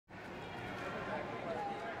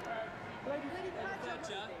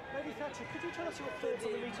Lady Thatcher, could you tell us your thoughts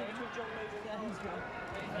on the meeting between John Major and Caspar?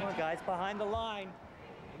 Come on, guys, behind the line.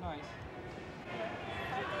 Nice.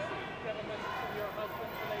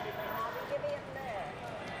 Give me it there.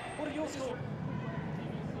 What are your thoughts?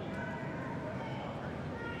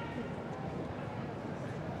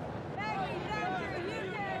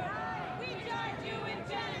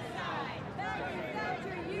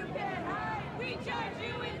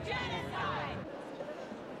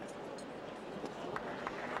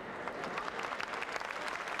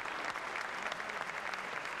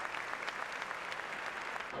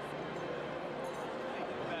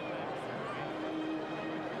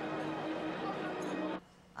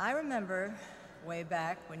 I remember way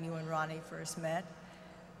back when you and Ronnie first met,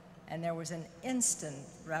 and there was an instant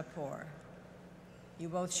rapport. You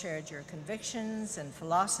both shared your convictions and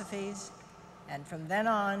philosophies, and from then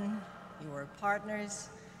on, you were partners,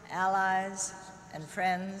 allies, and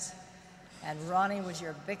friends, and Ronnie was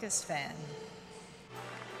your biggest fan.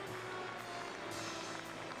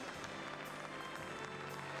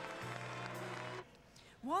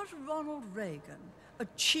 What Ronald Reagan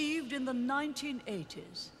achieved in the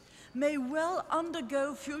 1980s may well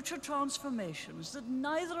undergo future transformations that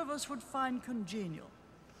neither of us would find congenial,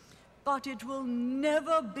 but it will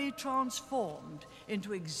never be transformed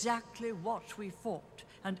into exactly what we fought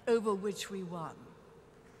and over which we won.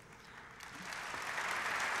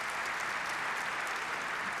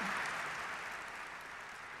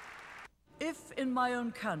 If in my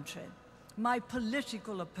own country my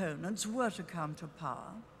political opponents were to come to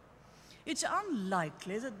power, it's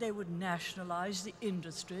unlikely that they would nationalize the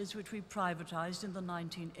industries which we privatized in the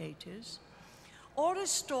 1980s, or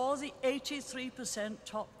restore the 83%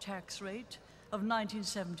 top tax rate of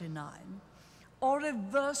 1979, or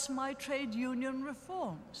reverse my trade union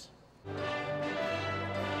reforms.